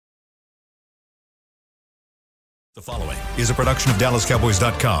The following is a production of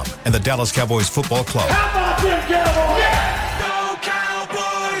DallasCowboys.com and the Dallas Cowboys Football Club. How about them Cowboys? Yeah! Go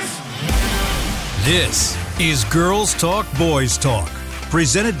Cowboys! This is Girls Talk, Boys Talk,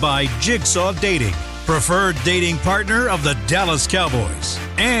 presented by Jigsaw Dating, preferred dating partner of the Dallas Cowboys,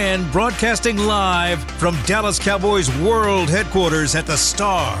 and broadcasting live from Dallas Cowboys World Headquarters at the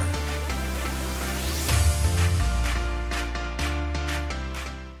Star.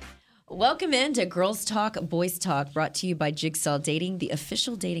 Welcome into Girls Talk, Boys Talk, brought to you by Jigsaw Dating, the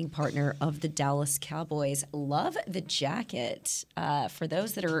official dating partner of the Dallas Cowboys. Love the jacket. For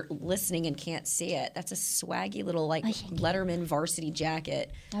those that are listening and can't see it, that's a swaggy little Letterman varsity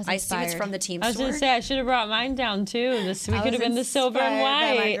jacket. I assume it's from the team store. I was going to say, I should have brought mine down too. We could have been the silver and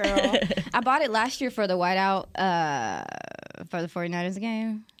white. I bought it last year for the whiteout for the 49ers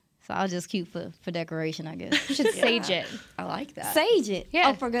game. So I'll just keep for decoration, I guess. You should sage it. I like that. Sage it? Yeah.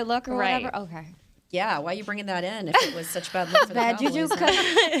 Oh, for good luck or whatever? Okay. Yeah, why are you bringing that in if it was such bad luck for the Bad Cowboys? juju,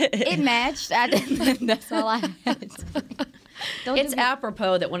 it matched. That's all I had. It's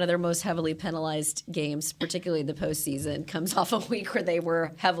apropos that one of their most heavily penalized games, particularly in the postseason, comes off a week where they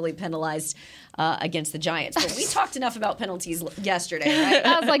were heavily penalized against the Giants. But we talked enough about penalties yesterday, right?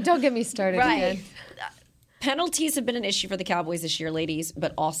 I was like, don't get me started again. Penalties have been an issue for the Cowboys this year, ladies,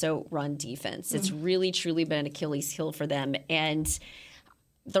 but also run defense. It's really, truly been an Achilles heel for them. And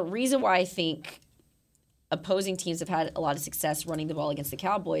the reason why I think opposing teams have had a lot of success running the ball against the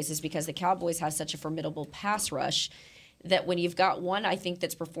Cowboys is because the Cowboys have such a formidable pass rush that when you've got one, I think,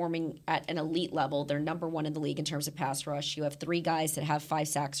 that's performing at an elite level, they're number one in the league in terms of pass rush. You have three guys that have 5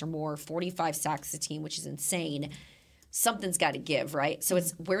 sacks or more, 45 sacks a team, which is insane. Something's got to give, right? So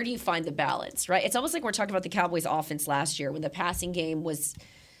it's where do you find the balance, right? It's almost like we're talking about the Cowboys offense last year when the passing game was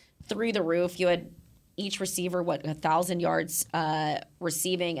through the roof. You had each receiver, 1,000 yards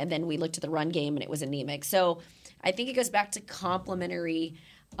receiving, and then we looked at the run game and it was anemic. So I think it goes back to complementary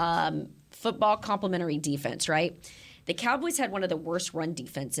football, complementary defense, right? The Cowboys had one of the worst run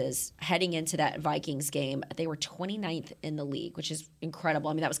defenses heading into that Vikings game. They were 29th in the league, which is incredible.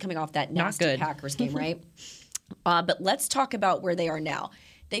 I mean, that was coming off that nasty Packers game, right? But let's talk about where they are now.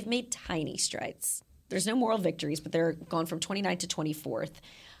 They've made tiny strides. There's no moral victories, but they're gone from 29th to 24th.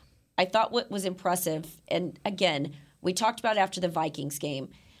 I thought what was impressive, and again, we talked about it after the Vikings game.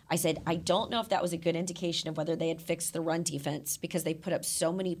 I said, I don't know if that was a good indication of whether they had fixed the run defense because they put up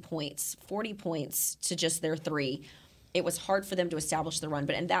so many points, 40 points to just their 3. It was hard for them to establish the run.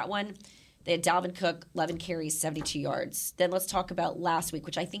 But in that one, they had Dalvin Cook, 11 carries, 72 yards. Then let's talk about last week,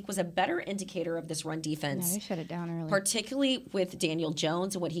 which I think was a better indicator of this run defense. No, they shut it down early. Particularly with Daniel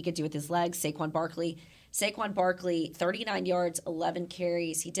Jones and what he could do with his legs. Saquon Barkley, 39 yards, 11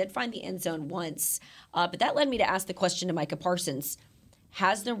 carries. He did find the end zone once. But that led me to ask the question to Micah Parsons,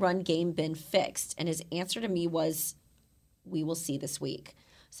 has the run game been fixed? And his answer to me was, we will see this week.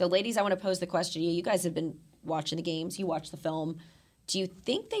 So, ladies, I want to pose the question to you. You guys have been watching the games. You watch the film. Do you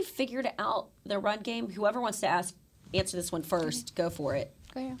think they figured out the run game? Whoever wants to answer this one first, go for it.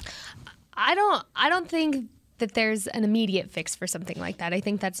 I don't think that there's an immediate fix for something like that. I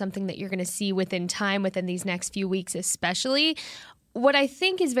think that's something that you're going to see within time, within these next few weeks especially. What I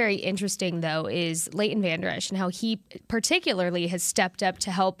think is very interesting, though, is Leighton Vander Esch and how he particularly has stepped up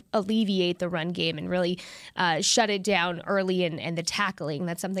to help alleviate the run game and really shut it down early and the tackling.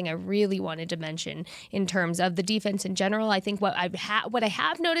 That's something I really wanted to mention in terms of the defense in general. I think what I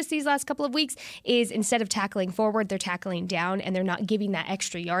have noticed these last couple of weeks is instead of tackling forward, they're tackling down and they're not giving that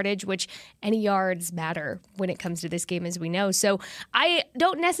extra yardage, which any yards matter when it comes to this game, as we know. So I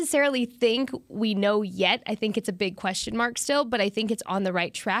don't necessarily think we know yet. I think it's a big question mark still, but I think it's on the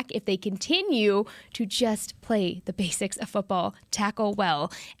right track if they continue to just play the basics of football, tackle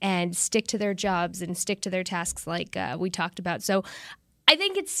well, and stick to their jobs and stick to their tasks like we talked about. So I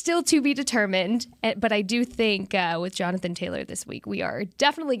think it's still to be determined, but I do think with Jonathan Taylor this week, we are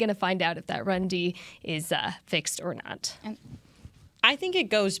definitely going to find out if that run D is fixed or not. I think it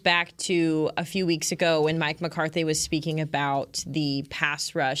goes back to a few weeks ago when Mike McCarthy was speaking about the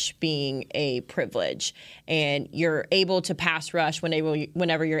pass rush being a privilege, and you're able to pass rush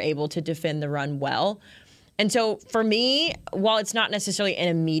whenever you're able to defend the run well. And so for me, while it's not necessarily an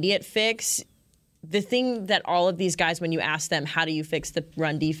immediate fix, the thing that all of these guys, when you ask them, how do you fix the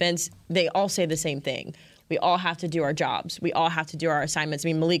run defense, they all say the same thing. We all have to do our jobs. We all have to do our assignments. I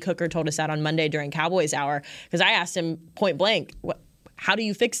mean, Malik Hooker told us that on Monday during Cowboys Hour because I asked him point blank, how do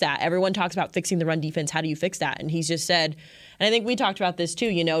you fix that? Everyone talks about fixing the run defense. How do you fix that? And he's just said, and I think we talked about this too,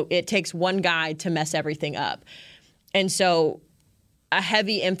 it takes one guy to mess everything up. And so a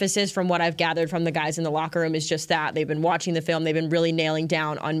heavy emphasis from what I've gathered from the guys in the locker room is just that. They've been watching the film. They've been really nailing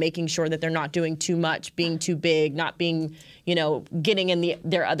down on making sure that they're not doing too much, being too big, not being, getting in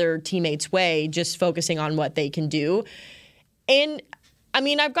their other teammates' way, just focusing on what they can do. And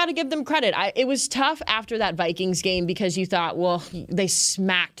I've got to give them credit. It was tough after that Vikings game because you thought, well, they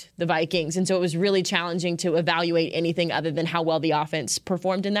smacked the Vikings. And so it was really challenging to evaluate anything other than how well the offense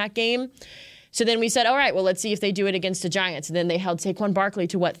performed in that game. So then we said, all right, well, let's see if they do it against the Giants. And then they held Saquon Barkley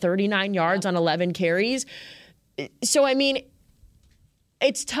to, 39 yards on 11 carries. So,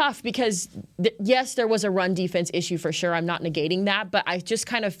 it's tough because, yes, there was a run defense issue for sure. I'm not negating that. But I just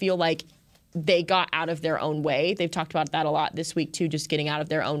kind of feel like they got out of their own way. They've talked about that a lot this week, too, just getting out of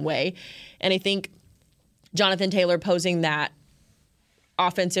their own way. And I think Jonathan Taylor posing that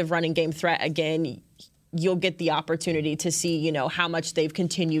offensive running game threat again, you'll get the opportunity to see, how much they've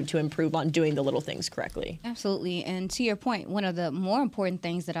continued to improve on doing the little things correctly. Absolutely. And to your point, one of the more important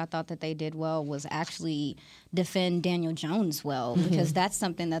things that I thought that they did well was actually defend Daniel Jones well, because that's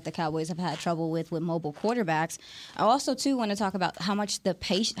something that the Cowboys have had trouble with mobile quarterbacks. I also, too, want to talk about how much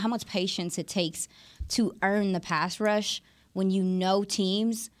patience it takes to earn the pass rush when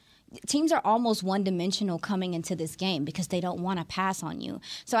teams are almost one-dimensional coming into this game because they don't want to pass on you.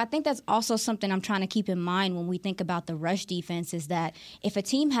 So I think that's also something I'm trying to keep in mind when we think about the rush defense is that if a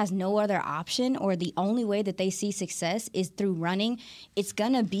team has no other option or the only way that they see success is through running, it's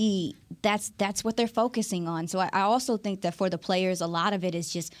going to be that's what they're focusing on. So I also think that for the players, a lot of it is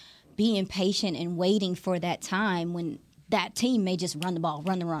just being patient and waiting for that time when that team may just run the ball,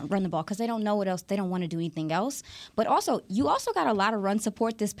 because they don't know what else. They don't want to do anything else. But also, you also got a lot of run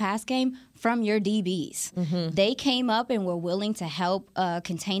support this past game from your DBs. They came up and were willing to help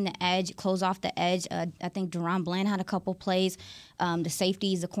contain the edge, close off the edge. I think Deron Bland had a couple plays. The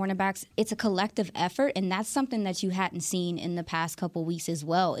safeties, the cornerbacks. It's a collective effort, and that's something that you hadn't seen in the past couple weeks as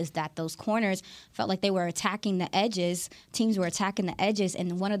well, is that those corners felt like they were attacking the edges. Teams were attacking the edges,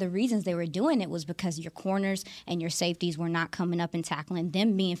 and one of the reasons they were doing it was because your corners and your safeties were not coming up and tackling.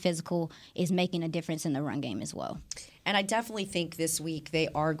 Them being physical is making a difference in the run game as well. And I definitely think this week they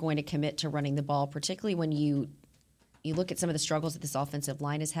are going to commit to running the ball, particularly when you look at some of the struggles that this offensive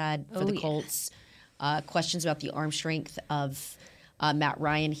line has had for the Colts. Questions about the arm strength of Matt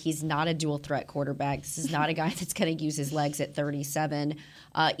Ryan. He's not a dual threat quarterback. This is not a guy that's going to use his legs at 37.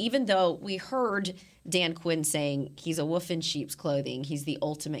 Even though we heard Dan Quinn saying he's a wolf in sheep's clothing, he's the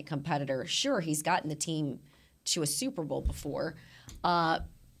ultimate competitor. Sure, he's gotten the team to a Super Bowl before.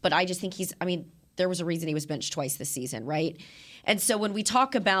 But I just think there was a reason he was benched twice this season, right? And so when we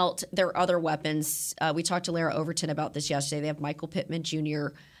talk about their other weapons, we talked to Lara Overton about this yesterday. They have Michael Pittman Jr.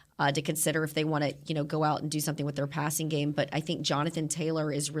 To consider if they want to, go out and do something with their passing game. But I think Jonathan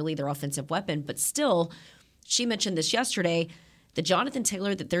Taylor is really their offensive weapon. But still, she mentioned this yesterday, the Jonathan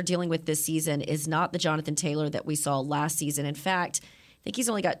Taylor that they're dealing with this season is not the Jonathan Taylor that we saw last season. In fact, I think he's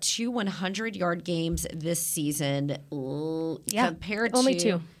only got 2 100-yard games this season compared to only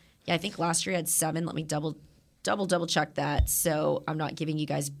 2. Yeah, I think last year he had 7. Let me double check that. So I'm not giving you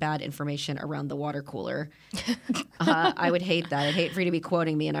guys bad information around the water cooler. I would hate that. I'd hate for you to be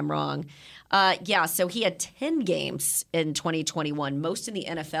quoting me and I'm wrong. So he had 10 games in 2021, most in the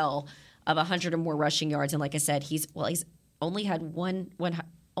NFL of 100 or more rushing yards. And like I said, he's only had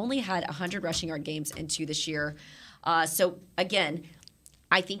 100 rushing yard games in 2 this year. So again,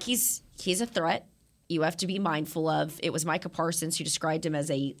 I think he's a threat. You have to be mindful of. It was Micah Parsons who described him as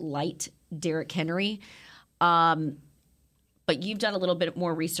a light Derrick Henry. But you've done a little bit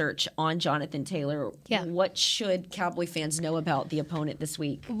more research on Jonathan Taylor. Yeah. What should Cowboy fans know about the opponent this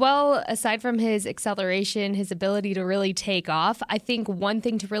week? Well, aside from his acceleration, his ability to really take off, I think one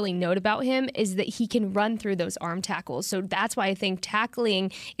thing to really note about him is that he can run through those arm tackles. So that's why I think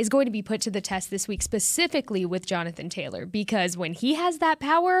tackling is going to be put to the test this week, specifically with Jonathan Taylor, because when he has that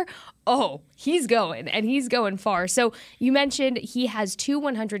power, he's going, and he's going far. So you mentioned he has 2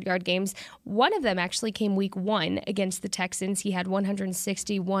 100-yard games. One of them actually came week 1 against the Texans. He had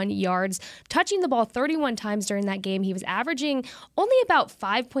 161 yards, touching the ball 31 times during that game. He was averaging only about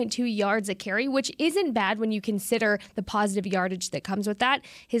 5.2 yards a carry, which isn't bad when you consider the positive yardage that comes with that.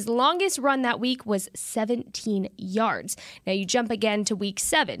 His longest run that week was 17 yards. Now you jump again to week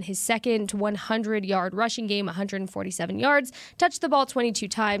 7, his second 100-yard rushing game, 147 yards, touched the ball 22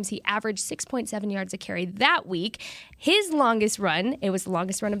 times. He averaged 6.7 yards a carry that week. His longest run, it was the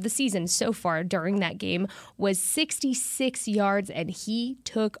longest run of the season so far during that game, was 66 yards, and he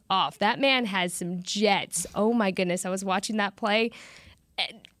took off. That man has some jets. Oh my goodness, I was watching that play.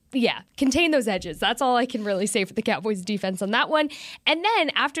 Yeah, contain those edges. That's all I can really say for the Cowboys defense on that one. And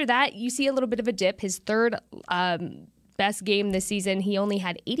then after that, you see a little bit of a dip. His third best game this season. He only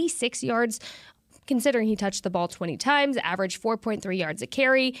had 86 yards, considering he touched the ball 20 times, averaged 4.3 yards a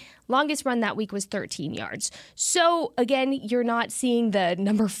carry. Longest run that week was 13 yards. So, again, you're not seeing the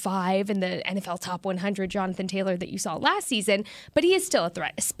number 5 in the NFL Top 100 Jonathan Taylor that you saw last season, but he is still a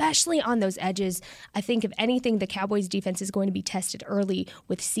threat, especially on those edges. I think, if anything, the Cowboys' defense is going to be tested early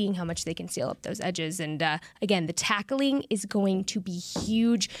with seeing how much they can seal up those edges. And, again, the tackling is going to be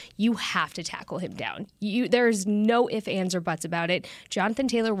huge. You have to tackle him down. There's no ifs, ands, or buts about it. Jonathan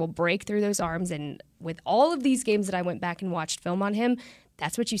Taylor will break through those arms, and with all of these games that I went back and watched film on him,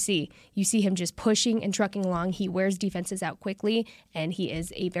 that's what you see. You see him just pushing and trucking along. He wears defenses out quickly, and he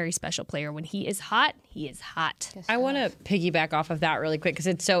is a very special player. When he is hot, he is hot. I want to piggyback off of that really quick because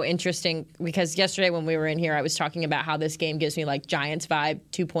it's so interesting, because yesterday when we were in here, I was talking about how this game gives me like Giants vibe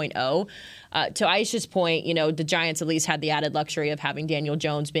 2.0. To Aisha's point, the Giants at least had the added luxury of having Daniel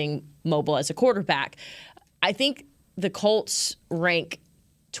Jones being mobile as a quarterback. I think the Colts rank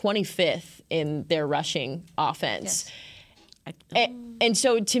 25th in their rushing offense. Yes. And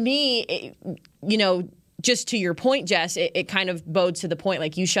so to me, just to your point, Jess, it kind of bodes to the point,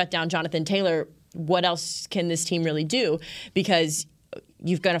 like, you shut down Jonathan Taylor, what else can this team really do? Because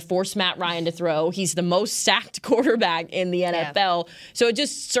you've got to force Matt Ryan to throw. He's the most sacked quarterback in the NFL. Yeah. So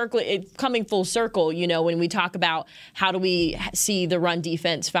it's coming full circle, when we talk about how do we see the run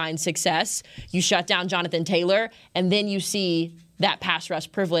defense find success, you shut down Jonathan Taylor, and then you see that pass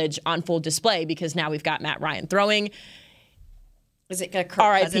rush privilege on full display because now we've got Matt Ryan throwing. Is it a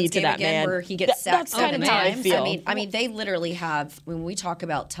Kirk Cousins game again where he gets sacked 7 times? I mean, they literally have, when we talk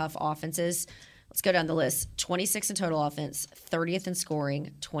about tough offenses, let's go down the list. 26th in total offense, 30th in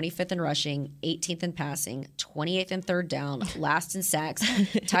scoring, 25th in rushing, 18th in passing, 28th in third down, last in sacks,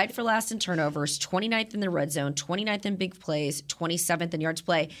 tied for last in turnovers, 29th in the red zone, 29th in big plays, 27th in yards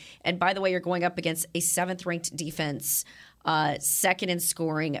play. And by the way, you're going up against a 7th-ranked defense. Second in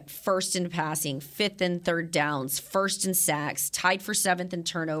scoring, first in passing, 5th in third downs, first in sacks, tied for 7th in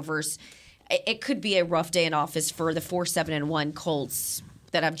turnovers. It could be a rough day in office for the 4-7-1 Colts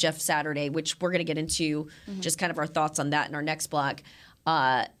that have Jeff Saturday, which we're going to get into just kind of our thoughts on that in our next block.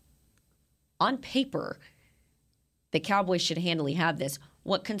 On paper, the Cowboys should handily have this.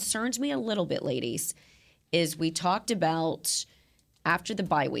 What concerns me a little bit, ladies, is we talked about after the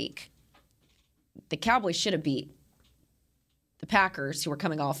bye week, the Cowboys should have beat the Packers, who were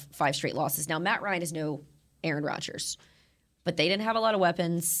coming off 5 straight losses. Now, Matt Ryan is no Aaron Rodgers, but they didn't have a lot of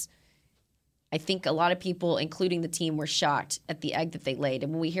weapons. I think a lot of people, including the team, were shocked at the egg that they laid.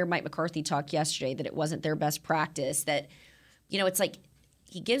 And when we hear Mike McCarthy talk yesterday that it wasn't their best practice, that, it's like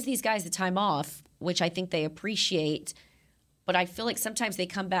he gives these guys the time off, which I think they appreciate. But I feel like sometimes they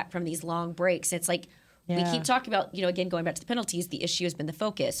come back from these long breaks. It's like we keep talking about, again, going back to the penalties, the issue has been the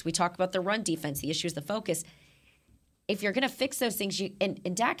focus. We talk about the run defense. The issue is the focus. If you're going to fix those things,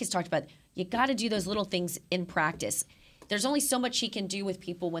 and Dak has talked about, you got to do those little things in practice. There's only so much he can do with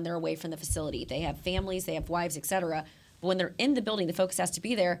people when they're away from the facility. They have families, they have wives, etc. But when they're in the building, the focus has to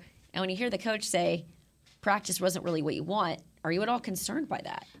be there. And when you hear the coach say, practice wasn't really what you want, are you at all concerned by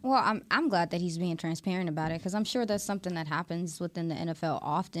that? Well, I'm glad that he's being transparent about it, because I'm sure that's something that happens within the NFL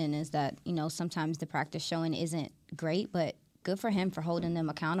often, is that, sometimes the practice showing isn't great, but good for him for holding them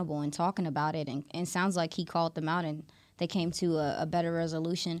accountable and talking about it. And sounds like he called them out and they came to a better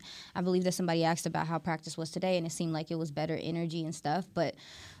resolution. I believe that somebody asked about how practice was today, and it seemed like it was better energy and stuff. But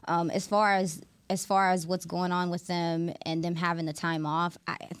as far as what's going on with them and them having the time off,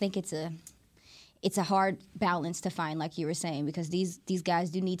 I think it's a hard balance to find, like you were saying, because these guys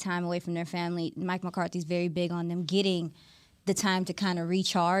do need time away from their family. Mike McCarthy's very big on them getting the time to kind of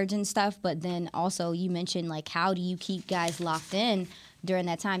recharge and stuff. But then also you mentioned, like, how do you keep guys locked in during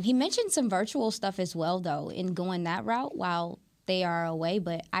that time? He mentioned some virtual stuff as well, though, in going that route while they are away.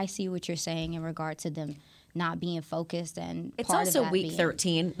 But I see what you're saying in regard to them not being focused. And it's also week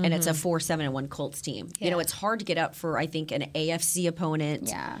 13, and it's a 4-7-1 Colts team. Yeah. It's hard to get up for, I think, an AFC opponent.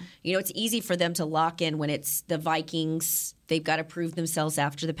 Yeah. It's easy for them to lock in when it's the Vikings. They've got to prove themselves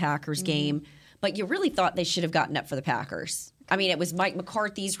after the Packers game. But you really thought they should have gotten up for the Packers. I mean, it was Mike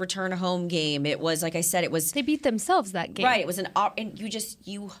McCarthy's return home game. It was, like I said, it was... They beat themselves that game. Right. It was and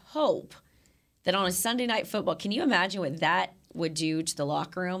you hope that on a Sunday Night Football, can you imagine what that would do to the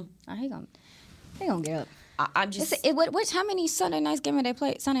locker room? Oh, he gonna get up. I'm just... How many Sunday night games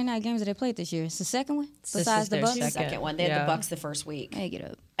have they played this year? It's the second one? Besides the Bucs? The second one. They had the Bucs the first week. Hey, get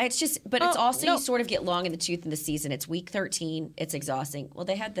up. It's just... But it's also, you sort of get long in the tooth in the season. It's week 13. It's exhausting. Well,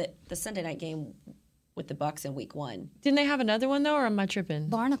 they had the Sunday night game with the Bucs in Week 1. Didn't they have another one though, or am I tripping?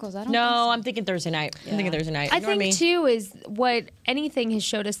 Barnacles, I don't think No, so. I'm thinking Thursday night. I'm thinking Thursday night. I Ignore me. think too is what anything has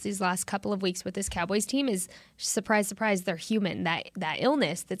showed us these last couple of weeks with this Cowboys team is surprise, surprise, they're human. That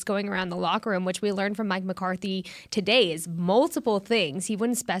illness that's going around the locker room, which we learned from Mike McCarthy today, is multiple things. He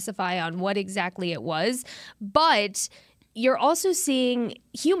wouldn't specify on what exactly it was, but you're also seeing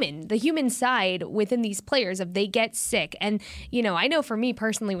the human side within these players if they get sick. And, I know for me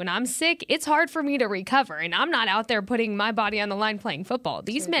personally, when I'm sick, it's hard for me to recover. And I'm not out there putting my body on the line playing football.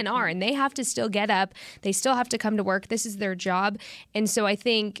 These men are, and they have to still get up. They still have to come to work. This is their job. And so I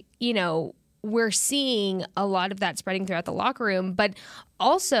think, we're seeing a lot of that spreading throughout the locker room. But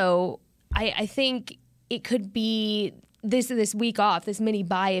also, I think it could be this week off, this mini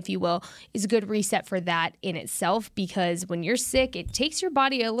bye, if you will, is a good reset for that in itself, because when you're sick, it takes your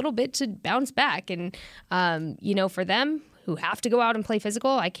body a little bit to bounce back. And, for them who have to go out and play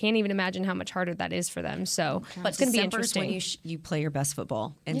physical, I can't even imagine how much harder that is for them. So it's going to be interesting. When you play your best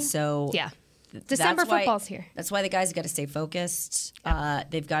football. And so December football's here. That's why the guys have got to stay focused.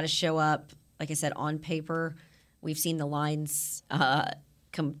 They've got to show up, like I said, on paper. We've seen the lines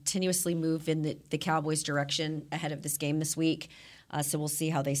continuously move in the Cowboys' direction ahead of this game this week. So we'll see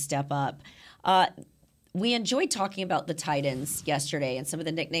how they step up. We enjoyed talking about the tight ends yesterday and some of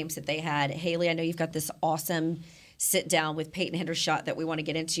the nicknames that they had. Haley, I know you've got this awesome sit down with Peyton Hendershot that we want to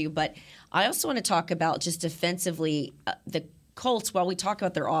get into, but I also want to talk about just defensively. The Colts, while we talk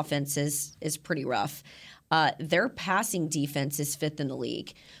about their offense is pretty rough, their passing defense is 5th in the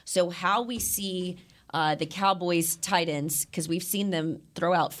league. So how we see the Cowboys tight ends, because we've seen them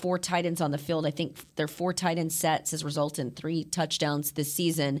throw out 4 tight ends on the field. I think their 4 tight end sets has resulted in 3 touchdowns this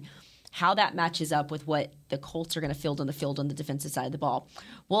season. How that matches up with what the Colts are going to field on the defensive side of the ball.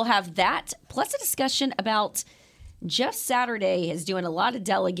 We'll have that, plus a discussion about Jeff Saturday is doing a lot of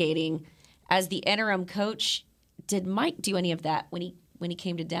delegating as the interim coach. Did Mike do any of that when he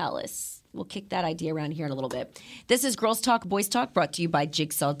came to Dallas? We'll kick that idea around here in a little bit. This is Girls Talk, Boys Talk, brought to you by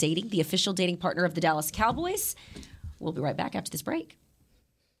Jigsaw Dating, the official dating partner of the Dallas Cowboys. We'll be right back after this break.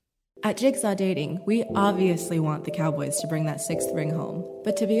 At Jigsaw Dating, we obviously want the Cowboys to bring that 6th ring home.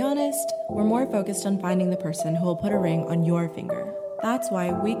 But to be honest, we're more focused on finding the person who will put a ring on your finger. That's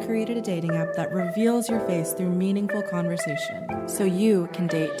why we created a dating app that reveals your face through meaningful conversation, so you can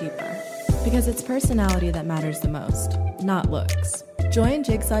date deeper. Because it's personality that matters the most, not looks. Join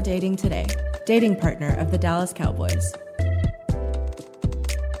Jigsaw Dating today, dating partner of the Dallas Cowboys.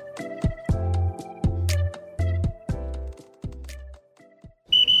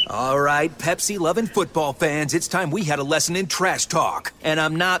 All right, Pepsi-loving football fans, it's time we had a lesson in trash talk. And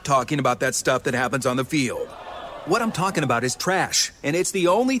I'm not talking about that stuff that happens on the field. What I'm talking about is trash, and it's the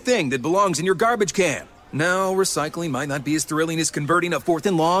only thing that belongs in your garbage can. Now, recycling might not be as thrilling as converting a 4th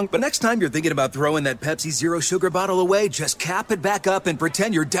and long, but next time you're thinking about throwing that Pepsi Zero Sugar bottle away, just cap it back up and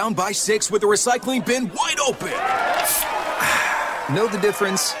pretend you're down by 6 with the recycling bin wide open. Know the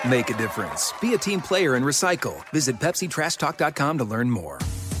difference? Make a difference. Be a team player and recycle. Visit PepsiTrashTalk.com to learn more.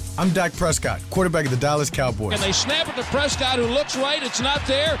 I'm Dak Prescott, quarterback of the Dallas Cowboys. And they snap it to Prescott, who looks right. It's not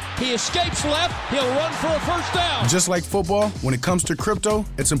there. He escapes left. He'll run for a first down. Just like football, when it comes to crypto,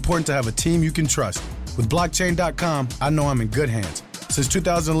 it's important to have a team you can trust. With Blockchain.com, I know I'm in good hands. Since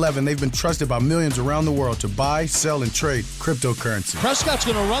 2011, they've been trusted by millions around the world to buy, sell, and trade cryptocurrency. Prescott's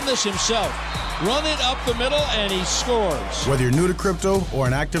going to run this himself. Run it up the middle, and he scores. Whether you're new to crypto or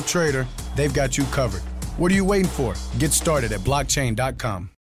an active trader, they've got you covered. What are you waiting for? Get started at Blockchain.com.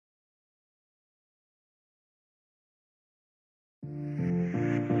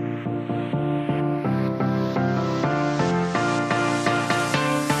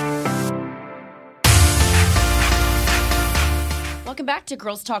 Welcome back to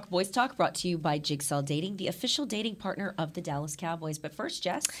Girls Talk, Boys Talk, brought to you by Jigsaw Dating, the official dating partner of the Dallas Cowboys. But first,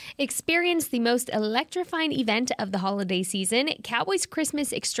 Jess. Experience the most electrifying event of the holiday season, Cowboys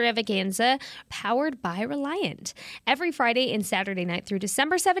Christmas Extravaganza, powered by Reliant. Every Friday and Saturday night through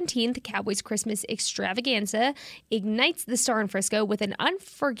December 17th, Cowboys Christmas Extravaganza ignites the Star in Frisco with an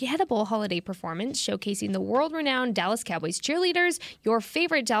unforgettable holiday performance showcasing the world-renowned Dallas Cowboys cheerleaders, your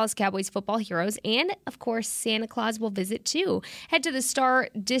favorite Dallas Cowboys football heroes, and, of course, Santa Claus will visit too. Head to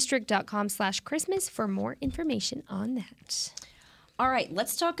thestardistrict.com/Christmas for more information on that. All right,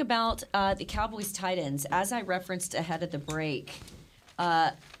 let's talk about the Cowboys tight ends. As I referenced ahead of the break,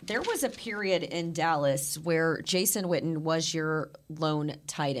 there was a period in Dallas where Jason Witten was your lone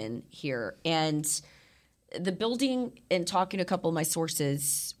tight end here. And the building, and talking to a couple of my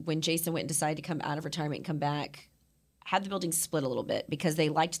sources, when Jason Witten decided to come out of retirement and come back, had the building split a little bit because they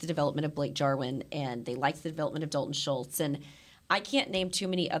liked the development of Blake Jarwin and they liked the development of Dalton Schultz. And I can't name too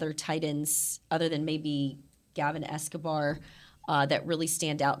many other tight ends other than maybe Gavin Escobar that really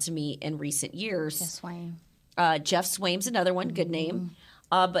stand out to me in recent years. Jeff Swaim's another one, good name.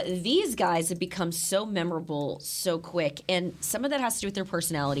 But these guys have become so memorable so quick, and some of that has to do with their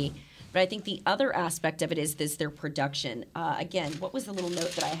personality. But I think the other aspect of it is their production. Again, what was the little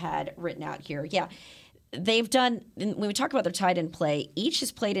note that I had written out here? Yeah. They've done, when we talk about their tight end play, each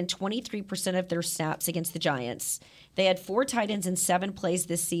has played in 23% of their snaps against the Giants. They had 4 tight ends in 7 plays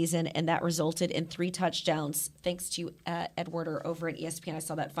this season, and that resulted in 3 touchdowns, thanks to Ed Werder over at ESPN. I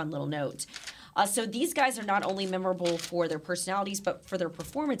saw that fun little note. So these guys are not only memorable for their personalities, but for their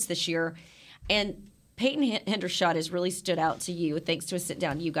performance this year. And Peyton Hendershot has really stood out to you, thanks to a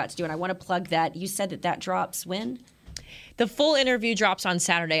sit-down you got to do. And I want to plug that. You said that drops when? The full interview drops on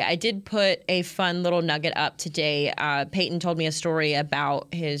Saturday. I did put a fun little nugget up today. Peyton told me a story about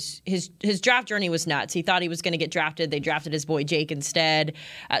his draft journey was nuts. He thought he was going to get drafted. They drafted his boy Jake instead.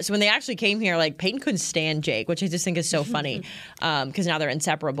 So when they actually came here, like, Peyton couldn't stand Jake, which I just think is so funny because now they're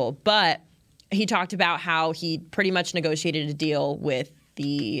inseparable. But he talked about how he pretty much negotiated a deal with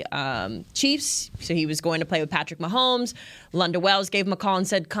the Chiefs. So he was going to play with Patrick Mahomes. Lunda Wells gave him a call and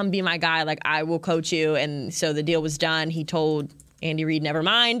said, come be my guy. Like, I will coach you. And so the deal was done. He told Andy Reid, never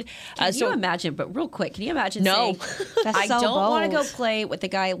mind. Can you imagine, but real quick, can you imagine saying, I don't want to go play with a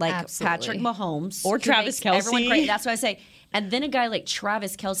guy like Patrick Mahomes. Or Travis Kelce. Everyone great. That's what I say. And then a guy like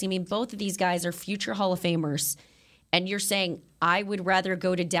Travis Kelce. I mean, both of these guys are future Hall of Famers. And you're saying, I would rather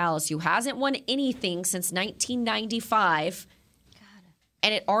go to Dallas, who hasn't won anything since 1995.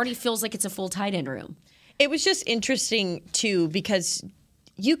 And it already feels like it's a full tight end room. It was just interesting, too, because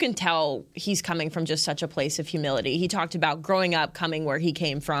you can tell he's coming from just such a place of humility. He talked about growing up, coming where he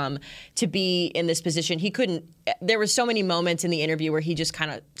came from, to be in this position. There were so many moments in the interview where he just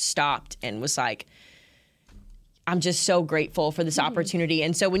kind of stopped and was like, I'm just so grateful for this opportunity.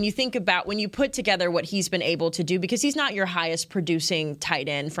 And so when you think about, when you put together what he's been able to do, because he's not your highest producing tight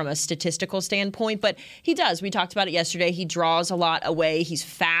end from a statistical standpoint, but he does. We talked about it yesterday. He draws a lot away. He's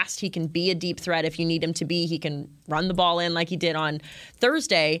fast. He can be a deep threat if you need him to be. He can run the ball in like he did on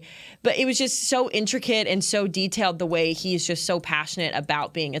Thursday. But it was just so intricate and so detailed the way he is just so passionate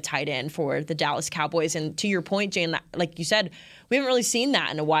about being a tight end for the Dallas Cowboys. And to your point, Jane, like you said, we haven't really seen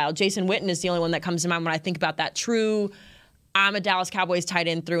that in a while. Jason Witten is the only one that comes to mind when I think about that true, I'm a Dallas Cowboys tight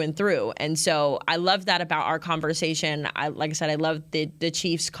end through and through. And so I love that about our conversation. Like I said, I love the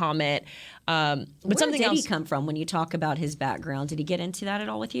Chiefs comment. But where did he come from when you talk about his background? Did he get into that at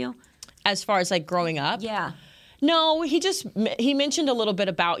all with you? As far as like growing up? Yeah. No, he mentioned a little bit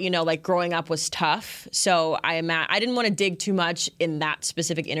about, like growing up was tough. So I didn't want to dig too much in that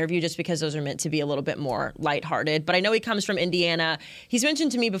specific interview just because those are meant to be a little bit more lighthearted. But I know he comes from Indiana. He's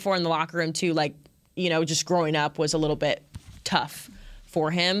mentioned to me before in the locker room too, like, just growing up was a little bit tough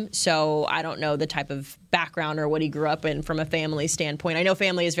for him. So I don't know the type of background or what he grew up in from a family standpoint. I know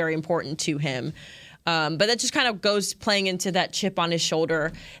family is very important to him. But that just kind of goes playing into that chip on his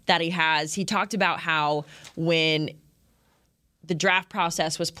shoulder that he has. He talked about how when the draft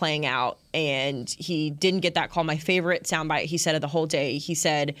process was playing out and he didn't get that call, my favorite soundbite he said of the whole day, he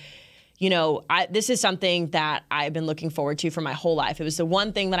said, this is something that I've been looking forward to for my whole life. It was the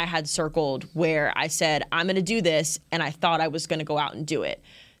one thing that I had circled where I said, I'm going to do this, and I thought I was going to go out and do it.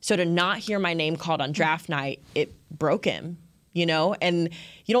 So to not hear my name called on draft night, it broke him. And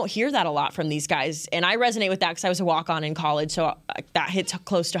you don't hear that a lot from these guys. And I resonate with that because I was a walk-on in college, so that hits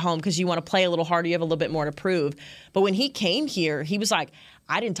close to home because you want to play a little harder. You have a little bit more to prove. But when he came here, he was like,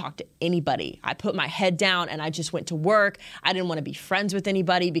 I didn't talk to anybody. I put my head down and I just went to work. I didn't want to be friends with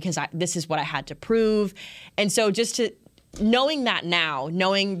anybody because this is what I had to prove. And so knowing that now,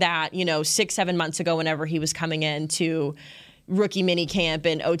 knowing that, 6-7 months ago, whenever he was coming in to rookie mini camp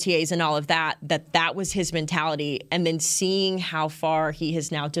and OTAs and all of that was his mentality. And then seeing how far he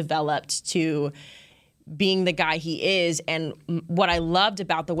has now developed to being the guy he is. And what I loved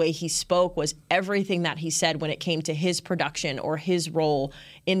about the way he spoke was everything that he said when it came to his production or his role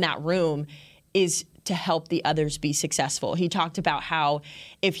in that room is to help the others be successful. He talked about how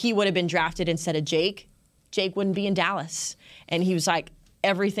if he would have been drafted instead of Jake wouldn't be in Dallas. And he was like,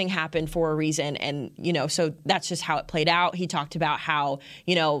 everything happened for a reason. And, so that's just how it played out. He talked about how,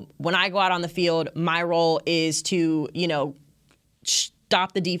 when I go out on the field, my role is to,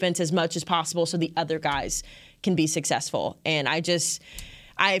 stop the defense as much as possible so the other guys can be successful. And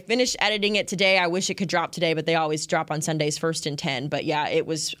I finished editing it today. I wish it could drop today, but they always drop on Sundays 1st and 10. But yeah, it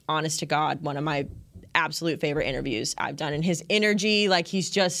was, honest to God, one of my absolute favorite interviews I've done. And his energy, like, he's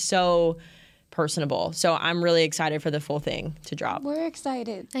just so personable. So I'm really excited for the full thing to drop. We're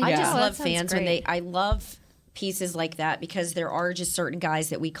excited. I just love fans when I love pieces like that because there are just certain guys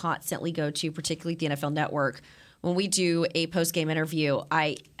that we constantly go to, particularly the NFL Network. When we do a post-game interview,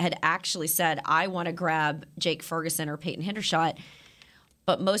 I had actually said, I want to grab Jake Ferguson or Peyton Hendershot,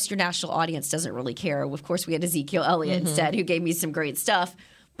 but most of your national audience doesn't really care. Of course, we had Ezekiel Elliott instead, who gave me some great stuff.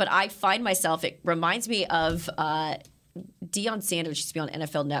 But I find myself, it reminds me of Deion Sanders used to be on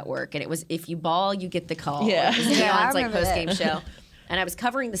NFL Network, and it was, if you ball, you get the call. Yeah. Deion's like post-game show. And I was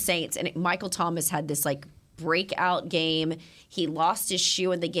covering the Saints, and Michael Thomas had this like breakout game. He lost his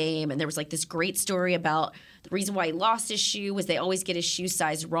shoe in the game, and there was like this great story about the reason why he lost his shoe was they always get his shoe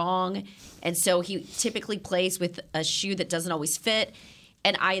size wrong. And so he typically plays with a shoe that doesn't always fit.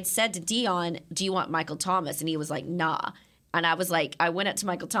 And I had said to Deion, do you want Michael Thomas? And he was like, nah. And I was like, I went up to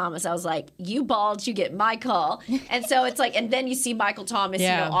Michael Thomas. I was like, you balled, you get my call. And so it's like, and then you see Michael Thomas, you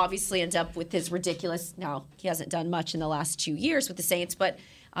know, obviously end up with his ridiculous, now he hasn't done much in the last 2 years with the Saints, but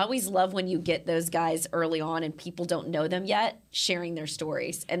I always love when you get those guys early on and people don't know them yet, sharing their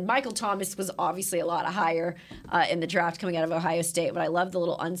stories. And Michael Thomas was obviously a lot higher in the draft coming out of Ohio State, but I love the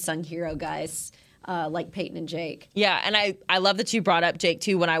little unsung hero guys like Peyton and Jake. Yeah, and I love that you brought up Jake,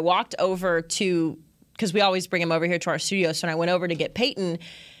 too. When I walked over to, because we always bring him over here to our studio, so when I went over to get Peyton,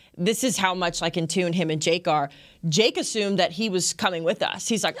 this is how much like in tune him and Jake are. Jake assumed that he was coming with us.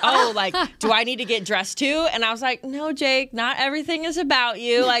 He's like, oh, like, do I need to get dressed too? And I was like, no, Jake, not everything is about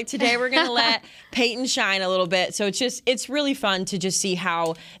you. Like today we're going to let Peyton shine a little bit. So it's really fun to just see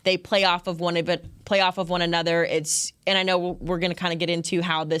how they play off of one another. And I know we're going to kind of get into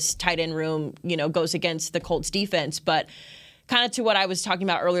how this tight end room, you know, goes against the Colts defense, but kind of to what I was talking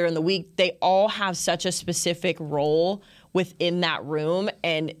about earlier in the week, they all have such a specific role within that room,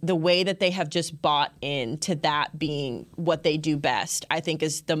 and the way that they have just bought into that being what they do best, I think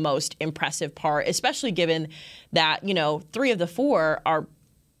is the most impressive part, especially given that, you know, 3 of the 4 are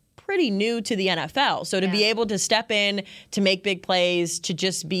pretty new to the NFL. So to be able to step in, to make big plays, to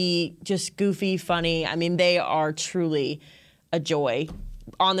just be just goofy, funny, I mean, they are truly a joy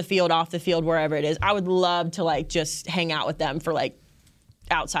on the field, off the field, wherever it is. I would love to like just hang out with them for like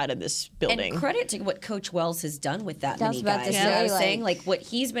outside of this building. And credit to what Coach Wells has done with that many guys. You know what I'm saying? Like what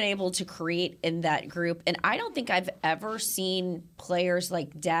he's been able to create in that group. And I don't think I've ever seen players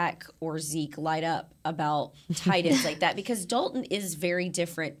like Dak or Zeke light up about tight ends like that, because Dalton is very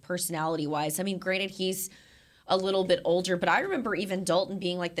different personality-wise. I mean, granted, he's a little bit older, but I remember even Dalton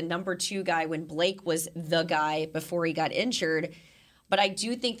being like the number 2 guy when Blake was the guy before he got injured. But I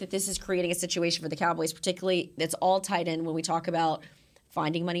do think that this is creating a situation for the Cowboys, particularly that's all tight end when we talk about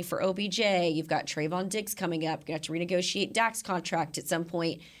finding money for OBJ. You've got Trayvon Diggs coming up. You're going to have to renegotiate Dak's contract at some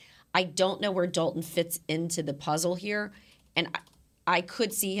point. I don't know where Dalton fits into the puzzle here. And I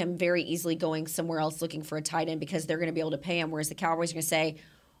could see him very easily going somewhere else looking for a tight end because they're going to be able to pay him, whereas the Cowboys are going to say,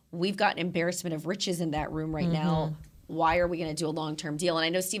 we've got an embarrassment of riches in that room right now. Why are we going to do a long-term deal? And I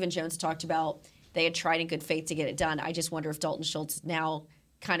know Stephen Jones talked about they had tried in good faith to get it done. I just wonder if Dalton Schultz now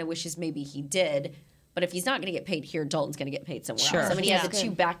kind of wishes maybe he did. But if he's not going to get paid here, Dalton's going to get paid somewhere else. I mean, he has the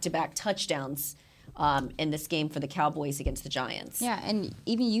 2 back-to-back touchdowns in this game for the Cowboys against the Giants. Yeah, and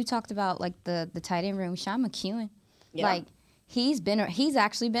even you talked about like the tight end room, Sean McEwen. Yeah. Like he's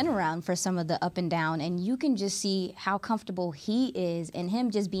actually been around for some of the up and down, and you can just see how comfortable he is, and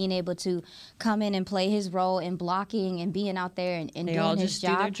him just being able to come in and play his role in blocking and being out there and doing all his just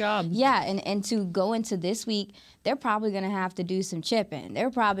job. do their job. Yeah, and to go into this week, they're probably going to have to do some chipping. They're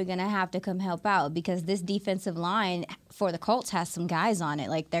probably going to have to come help out because this defensive line for the Colts has some guys on it.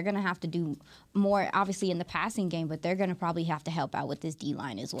 Like, they're going to have to do more, obviously, in the passing game, but they're going to probably have to help out with this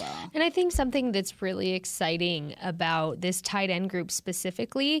D-line as well. And I think something that's really exciting about this tight end group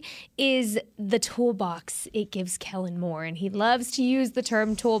specifically is the toolbox it gives Kellen Moore. And he loves to use the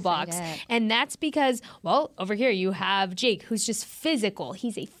term toolbox. And that's because, well, over here you have Jake, who's just physical.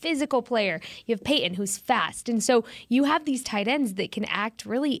 He's a physical player. You have Peyton, who's fast. And so you have these tight ends that can act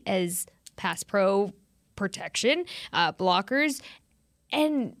really as pass pro protection, blockers,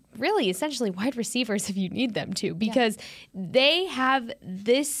 and really essentially wide receivers if you need them to, because they have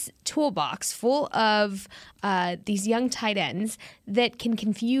this toolbox full of these young tight ends that can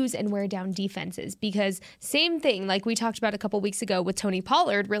confuse and wear down defenses. Because same thing, like we talked about a couple weeks ago with Tony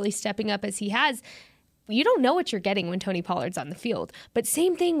Pollard really stepping up as he has, you don't know what you're getting when Tony Pollard's on the field. But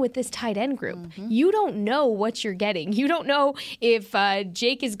same thing with this tight end group. You don't know what you're getting. You don't know if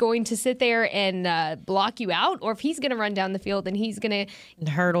Jake is going to sit there and block you out, or if he's going to run down the field and he's going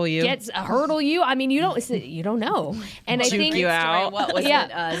to hurdle you. Hurdle you. I mean, you don't know. And I think you out. What was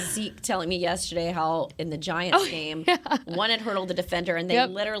it? Zeke telling me yesterday how in the Giants game, one had hurdled the defender, and they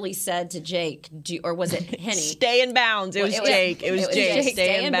literally said to Jake, or was it Henny? Stay in bounds. It was Jake. It was Jake.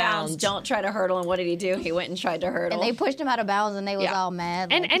 Stay in bounds. Don't try to hurdle. And what did he do? he went and tried to hurdle. And they pushed him out of bounds, and they was all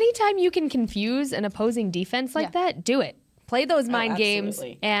mad. And anytime you can confuse an opposing defense like that, do it. Play those mind games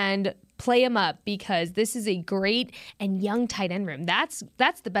and play them up, because this is a great and young tight end room. That's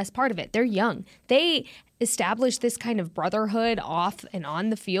the best part of it. They're young. They established this kind of brotherhood off and on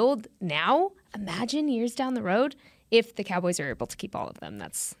the field. Now, imagine years down the road if the Cowboys are able to keep all of them.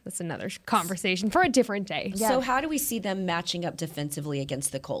 That's another conversation for a different day. So how do we see them matching up defensively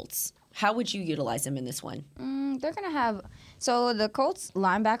against the Colts? How would you utilize them in this one? They're going to have – so the Colts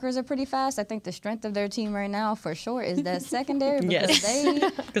linebackers are pretty fast. I think the strength of their team right now for sure is that secondary. Because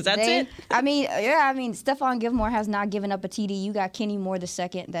because that's it. I mean, Stephon Gilmore has not given up a TD. You got Kenny Moore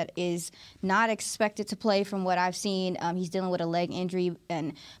II that is not expected to play from what I've seen. He's dealing with a leg injury.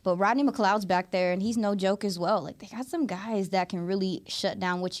 But Rodney McLeod's back there, and he's no joke as well. Like, they got some guys that can really shut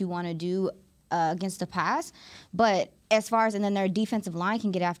down what you want to do against the pass. But as far as, and then their defensive line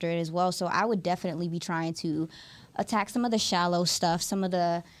can get after it as well. So I would definitely be trying to attack some of the shallow stuff, some of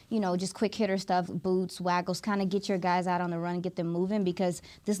the, just quick hitter stuff, boots, waggles, kind of get your guys out on the run and get them moving, because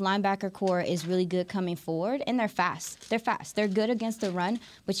this linebacker core is really good coming forward, and they're fast. They're good against the run,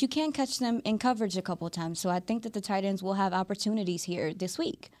 but you can catch them in coverage a couple of times. So I think that the tight ends will have opportunities here this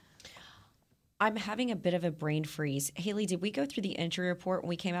week. I'm having a bit of a brain freeze. Haley, did we go through the injury report when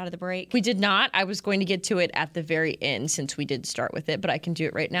we came out of the break? We did not. I was going to get to it at the very end since we did start with it, but I can do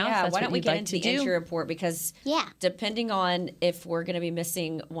it right now. Yeah, if that's why don't what we you'd get like into to the do. injury report? Because depending on if we're going to be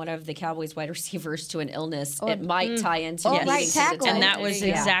missing one of the Cowboys wide receivers to an illness, it might tie into right tackle. And that was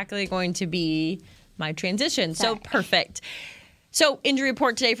exactly going to be my transition. So perfect. So, injury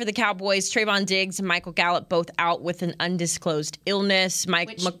report today for the Cowboys. Trayvon Diggs and Michael Gallup both out with an undisclosed illness.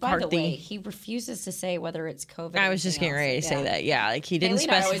 Which, McCarthy. by the way, he refuses to say whether it's COVID. I was just getting ready to say that. Yeah, like he didn't Haley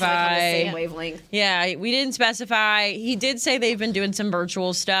and I specify. always like on the same wavelength. Yeah, we didn't specify. He did say they've been doing some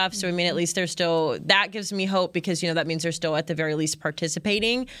virtual stuff. So, I mean, at least they're still, that gives me hope, because, that means they're still at the very least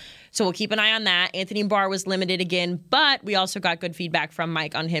participating. So we'll keep an eye on that. Anthony Barr was limited again, but we also got good feedback from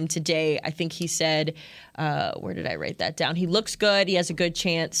Mike on him today. I think he said, where did I write that down? He looks good. He has a good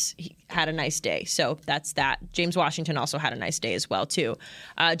chance. He had a nice day. So that's that. James Washington also had a nice day as well, too.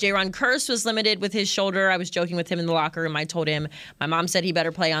 Jaron Kearse was limited with his shoulder. I was joking with him in the locker room. I told him, my mom said he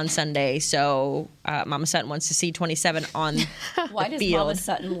better play on Sunday. So Mama Sutton wants to see 27 on the field. Why does Mama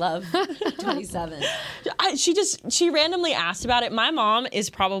Sutton love 27? She randomly asked about it. My mom is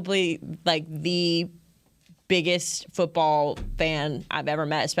probably like the biggest football fan I've ever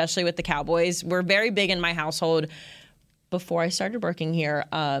met, especially with the Cowboys. We're very big in my household. Before I started working here,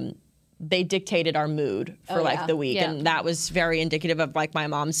 they dictated our mood for the week. Yeah. And that was very indicative of like my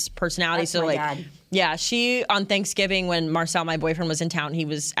mom's personality. That's so my like, dad. yeah, she on Thanksgiving when Marcel, my boyfriend, was in town, he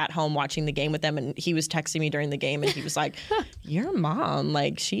was at home watching the game with them, and he was texting me during the game, and he was like, your mom,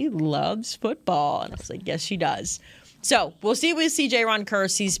 like, she loves football. And I was like, yes, she does. So we'll see with Jaron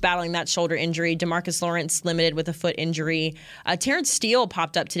Kearse. He's battling that shoulder injury. DeMarcus Lawrence limited with a foot injury. Terrence Steele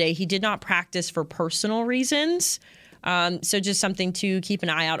popped up today. He did not practice for personal reasons. So just something to keep an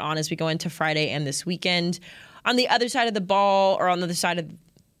eye out on as we go into Friday and this weekend. On the other side of the ball, or on the other side of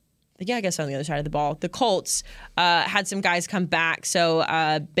on the other side of the ball, the Colts had some guys come back. So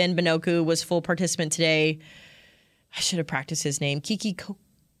Ben Binoku was full participant today. I should have practiced his name. Kiki Kute.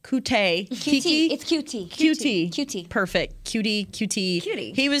 QT. It's QT. QT. Perfect.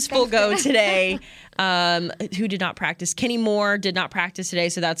 QT. He was full go today. Who did not practice? Kenny Moore did not practice today,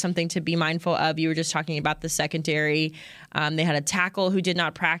 so that's something to be mindful of. You were just talking about the secondary. They had a tackle who did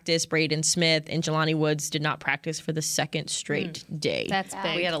not practice, Braden Smith, and Jelani Woods did not practice for the second straight day. That's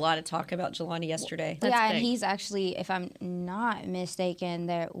big. We had a lot of talk about Jelani yesterday. That's big. And he's actually, if I'm not mistaken,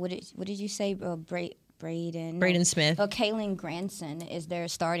 there. What did you say, Braden Smith. Oh, Kalen Granson is their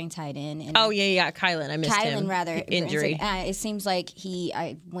starting tight end. And Kylan. I missed him. Injury. It seems like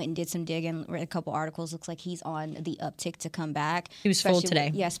I went and did some digging, read a couple articles. Looks like he's on the uptick to come back. He was full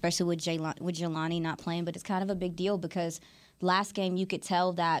today. Especially with Jelani not playing. But it's kind of a big deal because last game you could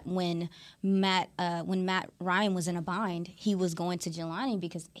tell that when Matt Ryan was in a bind, he was going to Jelani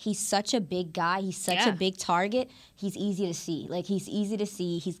because he's such a big guy. He's such a big target. He's easy to see.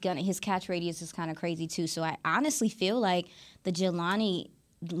 His catch radius is kind of crazy too. So I honestly feel like the Jelani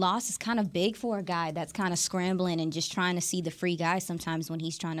loss is kind of big for a guy that's kind of scrambling and just trying to see the free guy sometimes when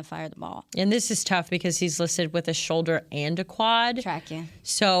he's trying to fire the ball. And this is tough because he's listed with a shoulder and a quad. Tracking.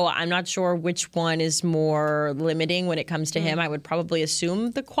 So I'm not sure which one is more limiting when it comes to him. I would probably assume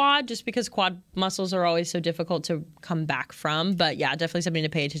the quad just because quad muscles are always so difficult to come back from. But yeah, definitely something to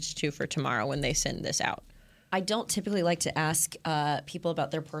pay attention to for tomorrow when they send this out. I don't typically like to ask people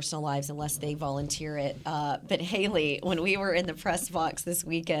about their personal lives unless they volunteer it. But Haley, when we were in the press box this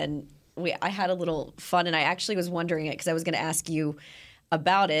weekend, I had a little fun, and I actually was wondering it because I was going to ask you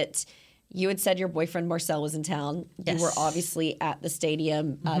about it. You had said your boyfriend Marcel was in town. Yes. You were obviously at the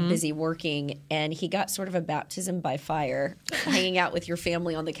stadium, busy working, and he got sort of a baptism by fire, hanging out with your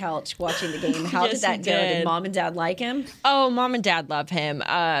family on the couch watching the game. How Yes, did that he go? Did did. Mom and Dad like him? Oh, Mom and Dad love him.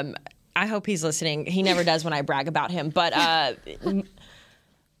 I hope he's listening. He never does when I brag about him. But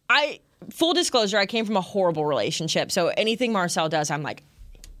full disclosure, I came from a horrible relationship. So anything Marcel does, I'm like,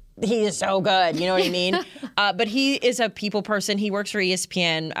 he is so good. You know what I mean? But he is a people person. He works for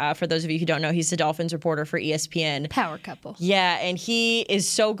ESPN. For those of you who don't know, he's the Dolphins reporter for ESPN. Power couple. Yeah, and he is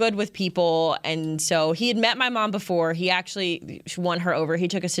so good with people. And so he had met my mom before. He actually won her over. He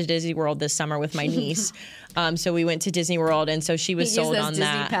took us to Disney World this summer with my niece. So we went to Disney World, and so she was sold on Disney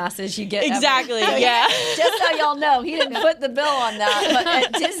that. passes you get Exactly, yeah. Just so y'all know, he didn't put the bill on that. But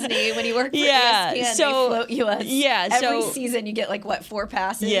at Disney, when he worked for ESPN, they float you every season you get 4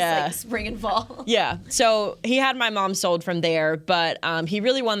 passes, spring and fall. Yeah, so he had my mom sold from there, but he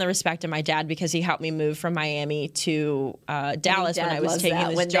really won the respect of my dad because he helped me move from Miami to Dallas when I was taking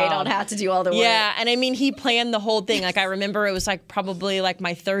this when job. they don't have to do all the work. Yeah, and I mean, he planned the whole thing. I remember it was probably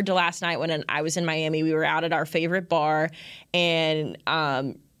my third to last night when I was in Miami. We were out at our favorite bar, and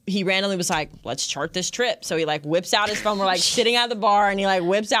he randomly was like, let's chart this trip. So he whips out his phone. We're sitting at the bar, and he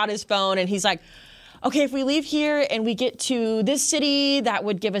whips out his phone, and he's like, okay, if we leave here and we get to this city, that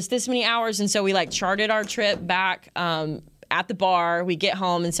would give us this many hours. And so we charted our trip back at the bar. We get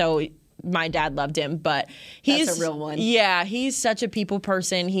home, and so my dad loved him, but that's a real one. Yeah, he's such a people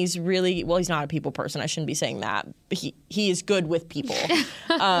person. He's really, well, he's not a people person. I shouldn't be saying that. He is good with people.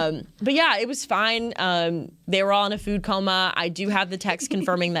 But yeah, it was fine. They were all in a food coma. I do have the text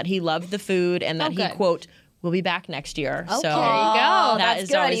confirming that he loved the food and that he, quote, we'll be back next year. Okay. So There you go. That That's is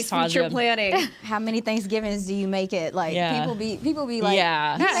good. always He's positive. future planning. How many Thanksgivings do you make it? People be like,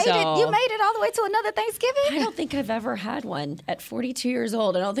 Yeah, you made it all the way to another Thanksgiving? I don't think I've ever had one at 42 years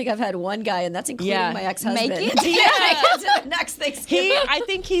old. I don't think I've had one guy, and that's including my ex-husband. Make it? Make it to the next Thanksgiving. I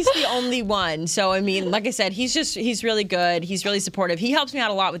think he's the only one. So, I mean, like I said, he's really good. He's really supportive. He helps me out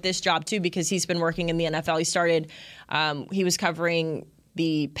a lot with this job, too, because he's been working in the NFL. He started, he was covering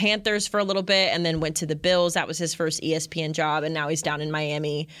the Panthers for a little bit and then went to the Bills. That was his first ESPN job, and now he's down in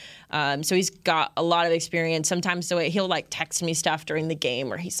Miami. So he's got a lot of experience. Sometimes he'll text me stuff during the game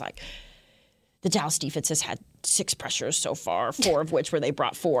where he's like, the Dallas defense has had 6 pressures so far, 4 of which were they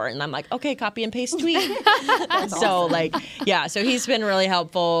brought 4. And I'm like, okay, copy and paste tweet. So so he's been really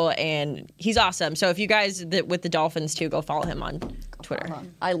helpful and he's awesome. So if you guys with the Dolphins too, go follow him on Twitter.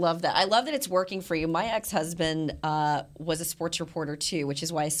 I love that. I love that it's working for you. My ex-husband was a sports reporter too, which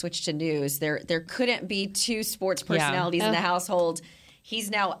is why I switched to news. There couldn't be 2 sports personalities in the household.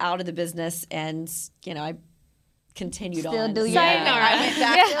 He's now out of the business, and I continued Still on. do your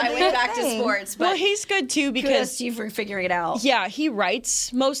I went back to sports. But Well, he's good too because kudos to you for figuring it out. Yeah, he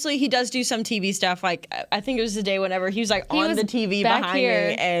writes mostly. He does do some TV stuff. I think it was the day whenever he was on the TV behind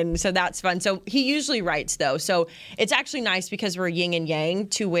me, and so that's fun. So he usually writes though. So it's actually nice because we're yin and yang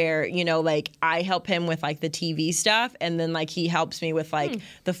to where I help him with the TV stuff, and then he helps me with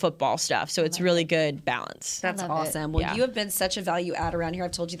the football stuff. So it's really good balance. That's awesome. Well, you have been such a value add around here.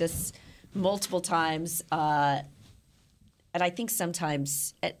 I've told you this multiple times. And I think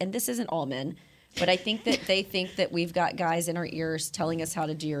sometimes, and this isn't all men, but I think that they think that we've got guys in our ears telling us how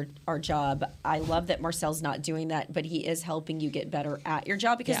to do our job. I love that Marcel's not doing that, but he is helping you get better at your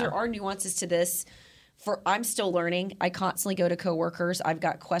job because there are nuances to this. I'm still learning. I constantly go to coworkers. I've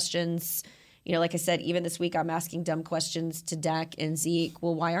got questions. Like I said, even this week I'm asking dumb questions to Dak and Zeke.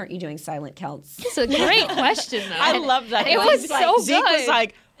 Well, why aren't you doing silent counts? It's a great question, though. I love that. It was so good. Zeke was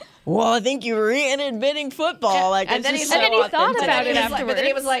like, well, I think you were admitting football. And then he thought about it afterwards. But then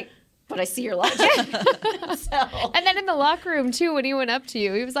he was like, but I see your logic. And then in the locker room, too, when he went up to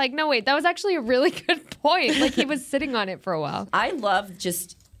you, he was like, no, wait, that was actually a really good point. He was sitting on it for a while. I love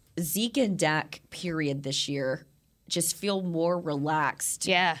just Zeke and Dak, period, this year, just feel more relaxed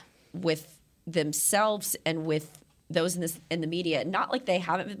with themselves and with those in the media. Not like they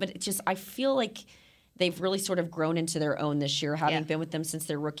haven't, but it's just I feel like they've really sort of grown into their own this year, having been with them since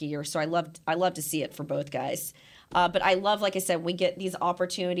their rookie year. So I love to see it for both guys. But I love, like I said, we get these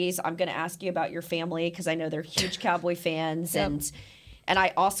opportunities. I'm going to ask you about your family because I know they're huge Cowboy fans. And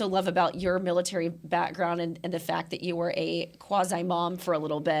I also love about your military background and the fact that you were a quasi-mom for a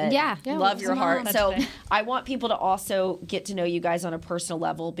little bit. Yeah. Love your heart. So I want people to also get to know you guys on a personal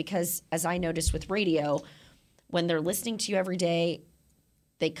level because, as I noticed with radio, when they're listening to you every day,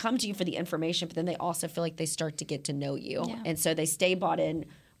 they come to you for the information, but then they also feel like they start to get to know you. Yeah. And so they stay bought in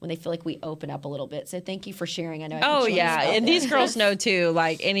when they feel like we open up a little bit. So thank you for sharing. I know. And these girls know too.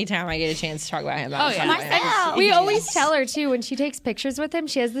 Like anytime I get a chance to talk about him, we always tell her too when she takes pictures with him.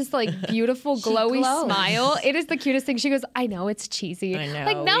 She has this like beautiful glowy smile. It is the cutest thing. She goes, "I know it's cheesy. I know,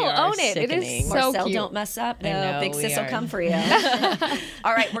 like no, own it. Sickening. It is so Marcel, cute. don't mess up. No, Big Sis will come for you."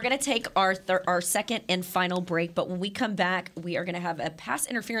 All right, we're gonna take our second and final break, but when we come back, we are gonna have a pass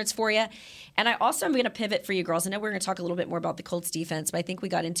interference for you. And I also am going to pivot for you girls. I know we're going to talk a little bit more about the Colts defense, but I think we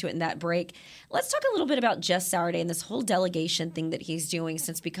got into it in that break. Let's talk a little bit about Jeff Saturday and this whole delegation thing that he's doing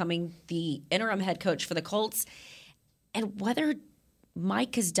since becoming the interim head coach for the Colts, and whether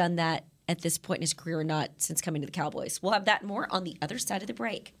Mike has done that at this point in his career or not since coming to the Cowboys. We'll have that and more on the other side of the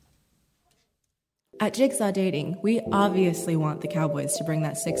break. At Jigsaw Dating, we obviously want the Cowboys to bring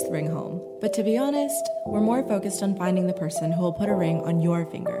that 6th ring home. But to be honest, we're more focused on finding the person who will put a ring on your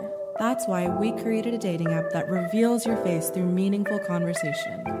finger. That's why we created a dating app that reveals your face through meaningful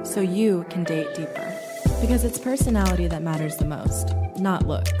conversation, so you can date deeper. Because it's personality that matters the most, not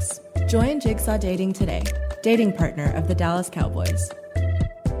looks. Join Jigsaw Dating today, dating partner of the Dallas Cowboys.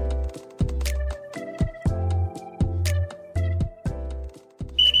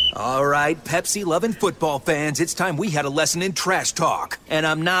 All right, Pepsi-loving football fans, it's time we had a lesson in trash talk. And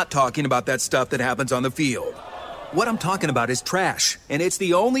I'm not talking about that stuff that happens on the field. What I'm talking about is trash, and it's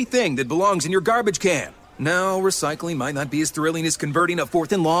the only thing that belongs in your garbage can. Now, recycling might not be as thrilling as converting a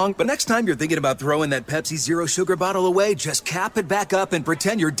 4th and long, but next time you're thinking about throwing that Pepsi Zero Sugar bottle away, just cap it back up and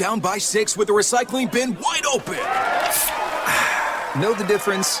pretend you're down by 6 with the recycling bin wide open. Know the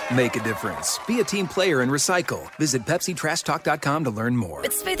difference? Make a difference. Be a team player and recycle. Visit PepsiTrashTalk.com to learn more.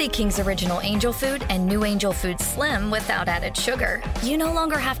 With Smoothie King's original Angel Food and new Angel Food Slim without added sugar, you no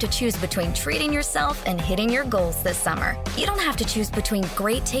longer have to choose between treating yourself and hitting your goals this summer. You don't have to choose between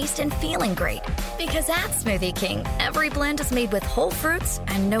great taste and feeling great. Because at Smoothie King, every blend is made with whole fruits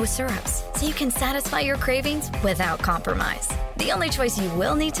and no syrups, so you can satisfy your cravings without compromise. The only choice you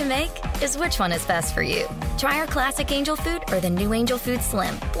will need to make is which one is best for you. Try our classic Angel Food or the new Angel Food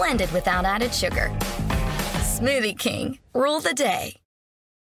Slim, blended without added sugar. Smoothie King, rule the day.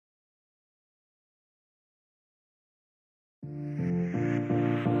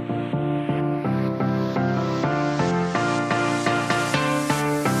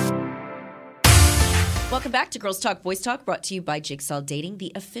 Welcome back to Girls Talk, Boys Talk, brought to you by Jigsaw Dating,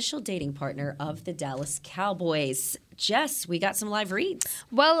 the official dating partner of the Dallas Cowboys. Jess, we got some live reads.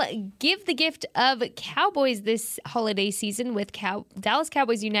 Well, give the gift of Cowboys this holiday season with Dallas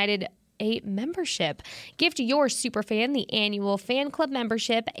Cowboys United a membership. Gift your superfan the annual fan club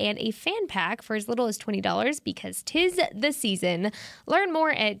membership and a fan pack for as little as $20 because 'tis the season. Learn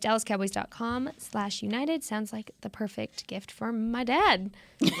more at dallascowboys.com/united. Sounds like the perfect gift for my dad.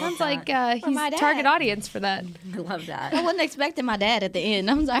 Sounds like he's target audience for that. I love that. I wasn't expecting my dad at the end.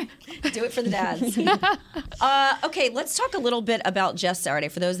 I'm sorry. Do it for the dads. Okay, let's talk a little bit about Jeff Saturday.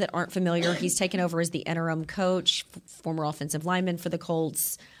 For those that aren't familiar, he's taken over as the interim coach, former offensive lineman for the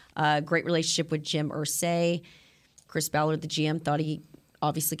Colts. Great relationship with Jim Irsay. Chris Ballard, the GM, thought he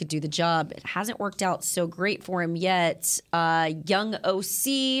obviously could do the job. It hasn't worked out so great for him yet. Young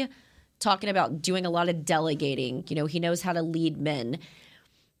OC talking about doing a lot of delegating. You know, he knows how to lead men.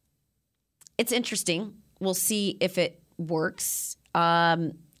 It's interesting. We'll see if it works.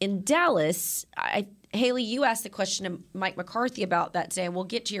 In Dallas, Haley, you asked the question to Mike McCarthy about that today, and we'll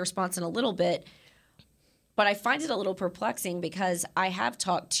get to your response in a little bit. But I find it a little perplexing because I have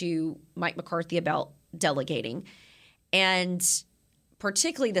talked to Mike McCarthy about delegating. And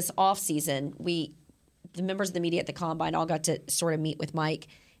particularly this offseason, the members of the media at the Combine all got to sort of meet with Mike.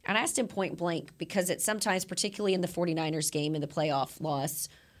 And I asked him point blank because it's sometimes, particularly in the 49ers game in the playoff loss,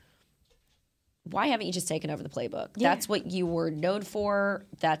 why haven't you just taken over the playbook? Yeah. That's what you were known for.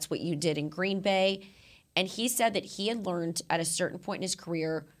 That's what you did in Green Bay. And he said that he had learned at a certain point in his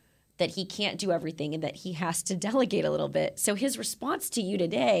career that he can't do everything and that he has to delegate a little bit. So his response to you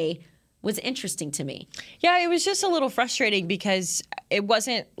today was interesting to me. Yeah, it was just a little frustrating because it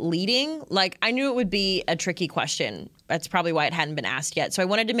wasn't leading. Like, I knew it would be a tricky question. That's probably why it hadn't been asked yet. So I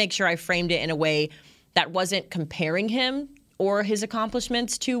wanted to make sure I framed it in a way that wasn't comparing him or his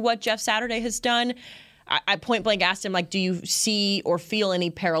accomplishments to what Jeff Saturday has done. I point blank asked him, like, do you see or feel any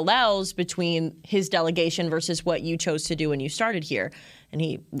parallels between his delegation versus what you chose to do when you started here? And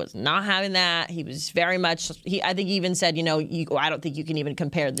he was not having that. He was very much, I think he even said, I don't think you can even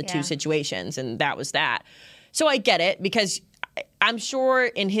compare the two situations. And that was that. So I get it because I'm sure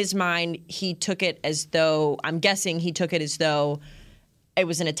in his mind, he took it as though it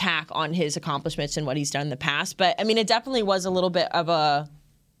was an attack on his accomplishments and what he's done in the past. But I mean, it definitely was a little bit of a,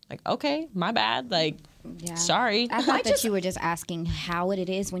 like, okay, my bad. Like, Yeah. Sorry. I thought that you were just asking how it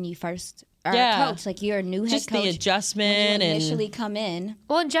is when you first are a coach. Like, you're a new head coach. Just the adjustment. When you initially come in.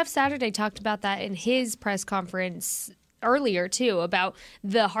 Well, and Jeff Saturday talked about that in his press conference earlier too, about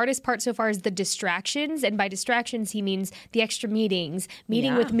the hardest part so far is the distractions, and by distractions he means the extra meetings,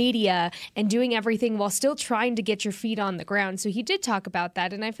 meeting with media, and doing everything while still trying to get your feet on the ground. So he did talk about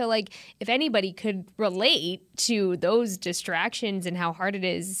that, and I feel like if anybody could relate to those distractions and how hard it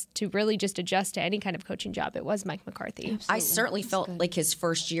is to really just adjust to any kind of coaching job, it was Mike McCarthy. Absolutely. I certainly felt like his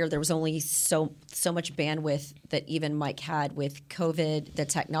first year there was only so much bandwidth that even Mike had with COVID, the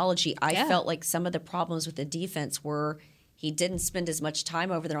technology. I felt like some of the problems with the defense were he didn't spend as much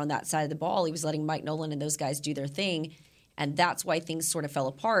time over there on that side of the ball. He was letting Mike Nolan and those guys do their thing, and that's why things sort of fell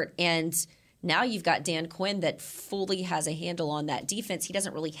apart. And now you've got Dan Quinn that fully has a handle on that defense. He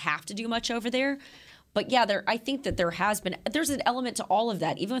doesn't really have to do much over there. But yeah, I think that there's an element to all of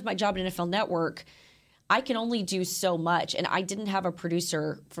that. Even with my job at NFL Network, I can only do so much. And I didn't have a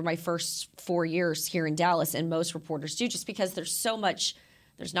producer for my first 4 years here in Dallas, and most reporters do, just because there's so much.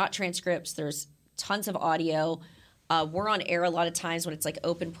 There's not transcripts. There's tons of audio. We're on air a lot of times when it's like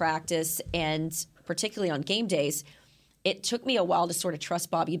open practice, and particularly on game days. It took me a while to sort of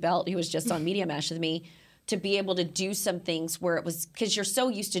trust Bobby Belt, who was just on Media Mash with me, to be able to do some things where it was, because you're so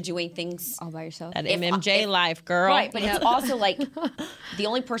used to doing things all by yourself. That MMJ life, girl. Right, but it's also like the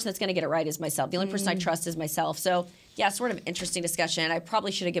only person that's going to get it right is myself. The only person I trust is myself. So yeah, sort of interesting discussion. I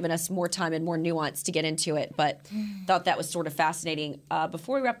probably should have given us more time and more nuance to get into it, but thought that was sort of fascinating.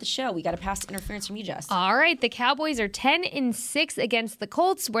 Before we wrap the show, we got a pass interference from you, Jess. All right, the Cowboys are 10-6 against the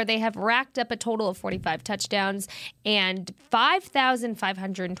Colts, where they have racked up a total of 45 touchdowns and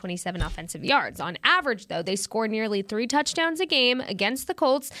 5,527 offensive yards. On average, though, they score nearly 3 touchdowns a game against the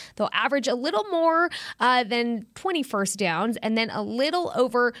Colts. They'll average a little more than 20 first downs, and then a little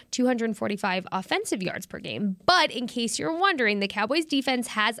over 245 offensive yards per game. But in case you're wondering, the Cowboys defense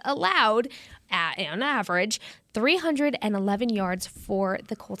has allowed, on average, 311 yards for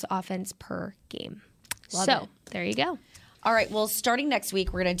the Colts offense per game. There you go. All right, well, starting next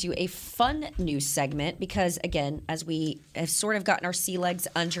week, we're going to do a fun new segment because, again, as we have sort of gotten our sea legs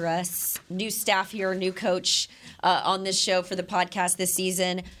under us, new staff here, new coach on this show for the podcast this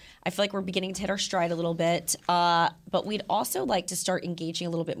season, I feel like we're beginning to hit our stride a little bit. But we'd also like to start engaging a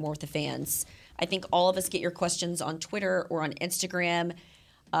little bit more with the fans. I think all of us get your questions on Twitter or on Instagram,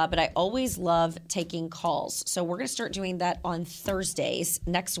 but I always love taking calls. So we're going to start doing that on Thursdays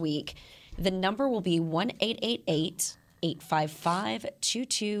next week. The number will be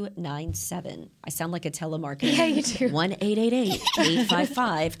 1-888-855-2297. I sound like a telemarketer. Yeah, you do.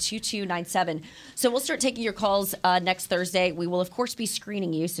 1-888-855-2297. So we'll start taking your calls next Thursday. We will, of course, be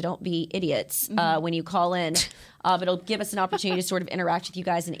screening you, so don't be idiots when you call in. But it'll give us an opportunity to sort of interact with you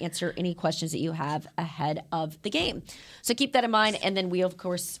guys and answer any questions that you have ahead of the game. So keep that in mind, and then we'll, of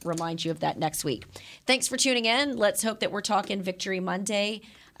course, remind you of that next week. Thanks for tuning in. Let's hope that we're talking Victory Monday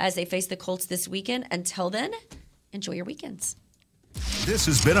as they face the Colts this weekend. Until then, enjoy your weekends. This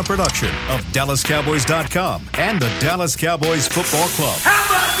has been a production of DallasCowboys.com and the Dallas Cowboys Football Club. How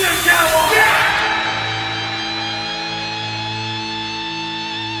about this, Cowboys? Yeah!